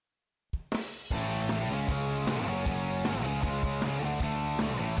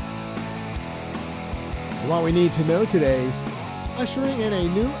What we need to know today, ushering in a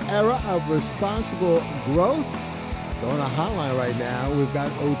new era of responsible growth. So on a hotline right now, we've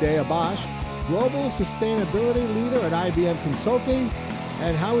got Oday Abbosh, Global Sustainability Leader at IBM Consulting.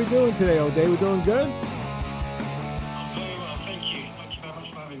 And how are we doing today, Oday? We doing good? I'm very well, thank you. Thank you very much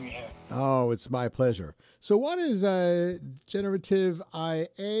for having me here. Oh, it's my pleasure. So what is generative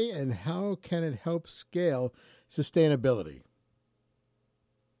IA and how can it help scale sustainability?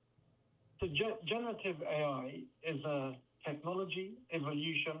 So generative AI is a technology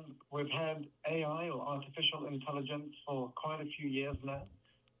evolution. We've had AI or artificial intelligence for quite a few years now.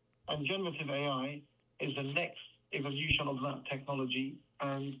 And generative AI is the next evolution of that technology,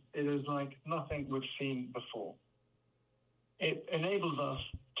 and it is like nothing we've seen before. It enables us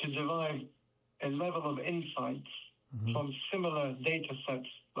to derive a level of insights from similar data sets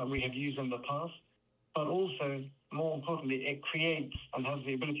that we have used in the past, but also, more importantly, it creates and has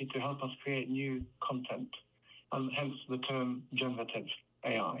the ability to help us create new content, and hence the term generative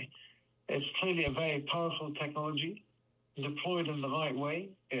AI. It's clearly a very powerful technology. Deployed in the right way,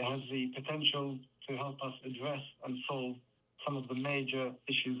 it has the potential to help us address and solve some of the major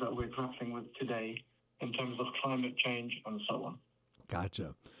issues that we're grappling with today in terms of climate change and so on.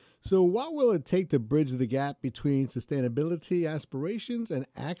 Gotcha. So what will it take to bridge the gap between sustainability aspirations and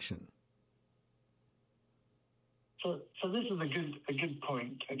action? So this is a good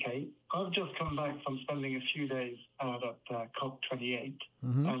point, okay? I've just come back from spending a few days out at COP28,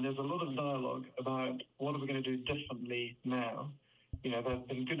 and there's a lot of dialogue about what are we going to do differently now. You know, there's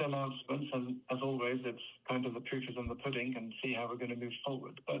been good announcements, and as always, it's kind of the proof is in the pudding and see how we're going to move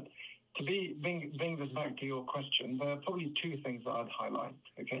forward. But to bring this back to your question, there are probably two things that I'd highlight,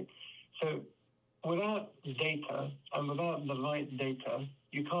 okay? So without data and without the right data,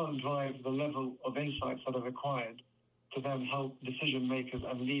 you can't drive the level of insights that are required to then help decision makers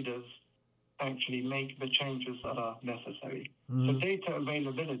and leaders actually make the changes that are necessary. So data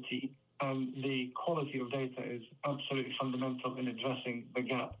availability and the quality of data is absolutely fundamental in addressing the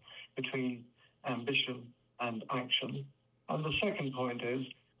gap between ambition and action. And the second point is,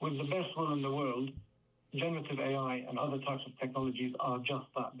 with the best will in the world, generative AI and other types of technologies are just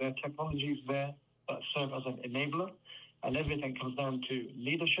that. They're technologies there that serve as an enabler, and everything comes down to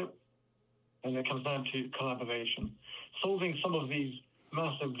leadership, and it comes down to collaboration. Solving some of these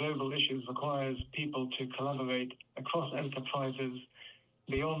massive global issues requires people to collaborate across enterprises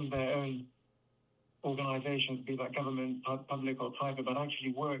beyond their own organizations, be that government, public or private, but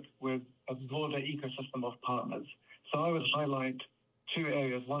actually work with a broader ecosystem of partners. So I would highlight two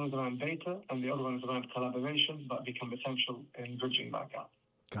areas. One is around data and the other one is around collaboration that become essential in bridging that gap.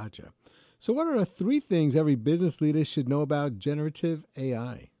 Gotcha. So what are the three things every business leader should know about generative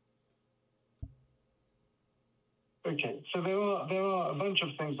AI? Okay, so there are a bunch of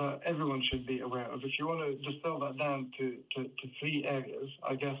things that everyone should be aware of. If you want to distill that down to three areas,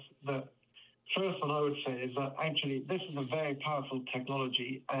 I guess the first one I would say is that actually this is a very powerful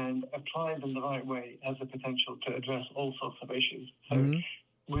technology, and applied in the right way has the potential to address all sorts of issues. So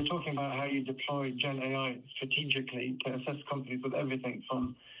we're talking about how you deploy Gen AI strategically to assess companies with everything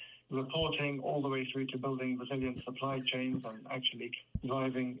from reporting all the way through to building resilient supply chains and actually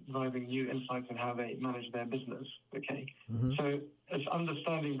driving new insights in how they manage their business. Okay, so it's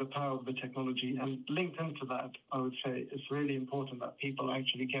understanding the power of the technology, and linked into that, I would say it's really important that people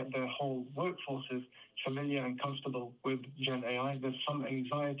actually get their whole workforces familiar and comfortable with Gen AI. There's some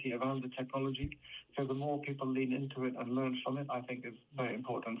anxiety around the technology, so the more people lean into it and learn from it, I think is very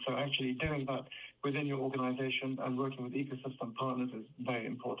important. So actually doing that within your organization and working with ecosystem partners is very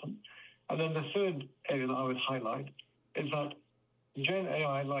important. And then the third area that I would highlight is that Gen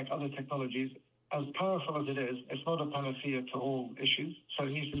AI, like other technologies, as powerful as it is, it's not a panacea to all issues. So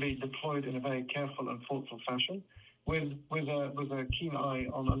it needs to be deployed in a very careful and thoughtful fashion with a keen eye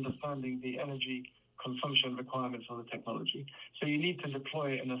on understanding the energy consumption requirements of the technology. So you need to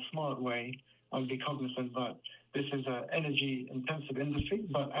deploy it in a smart way and be cognizant that this is an energy-intensive industry,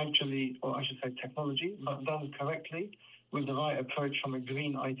 but actually, or I should say technology, but done correctly with the right approach from a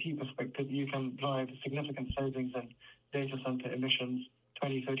green IT perspective, you can drive significant savings in data center emissions,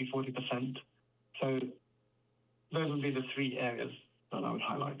 20, 30, 40%. So those would be the three areas that I would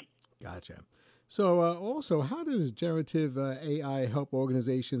highlight. Gotcha. So also, how does generative AI help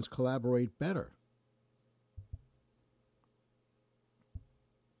organizations collaborate better?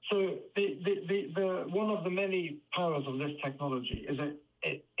 So the one of the many powers of this technology is that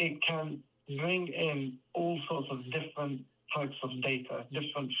it can bring in all sorts of different types of data,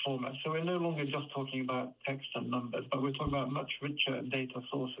 different formats. So we're no longer just talking about text and numbers, but we're talking about much richer data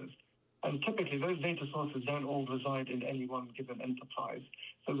sources. And typically, those data sources don't all reside in any one given enterprise.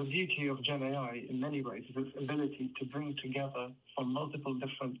 So the beauty of Gen AI, in many ways, is its ability to bring together from multiple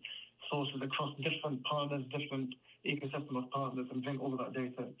different sources across different partners, different ecosystem of partners, and bring all of that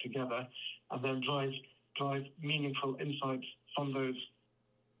data together, and then drive meaningful insights from those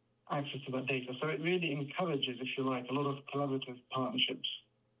access to that data. So it really encourages, if you like, a lot of collaborative partnerships.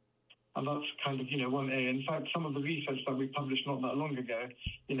 And that's kind of, one A. In fact, some of the research that we published not that long ago,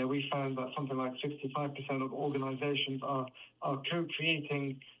 we found that something like 65% of organizations are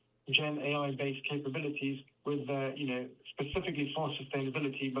co-creating Gen AI-based capabilities with their, specifically for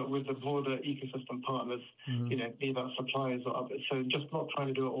sustainability, but with the broader ecosystem partners, be that suppliers or others. So just not trying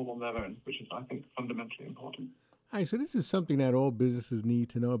to do it all on their own, which is, I think, fundamentally important. All right, so this is something that all businesses need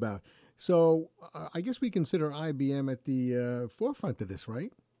to know about. So I guess we consider IBM at the forefront of this,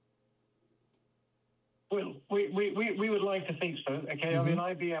 right? Well, we would like to think so. Okay, I mean,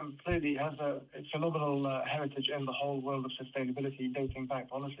 IBM clearly has a phenomenal heritage in the whole world of sustainability, dating back,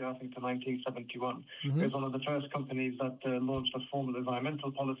 honestly, I think to 1971. It was one of the first companies that launched a formal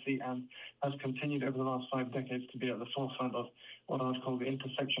environmental policy and has continued over the last 5 decades to be at the forefront of what I would call the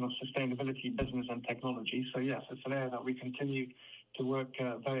intersection of sustainability, business, and technology. So yes, it's an area that we continue to work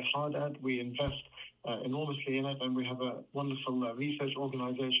very hard at. We invest enormously in it, and we have a wonderful research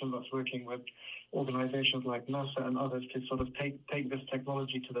organization that's working with organizations like NASA and others to sort of take this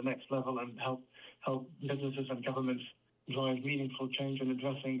technology to the next level and help businesses and governments drive meaningful change in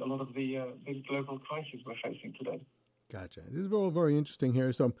addressing a lot of the global crises we're facing today. Gotcha. This is all very interesting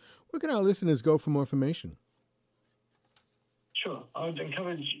here. So where can our listeners go for more information? Sure. I would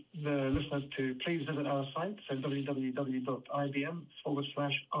encourage the listeners to please visit our site, so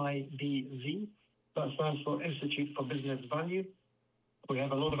www.ibm/IBV. That stands for Institute for Business Value. We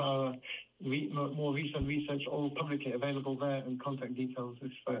have a lot of our more recent research all publicly available there, and contact details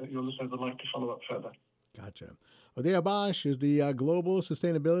if your listeners would like to follow up further. Gotcha. Oday Abbosh is the Global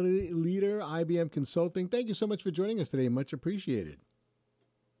Sustainability Leader, IBM Consulting. Thank you so much for joining us today. Much appreciated.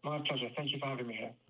 My pleasure. Thank you for having me here.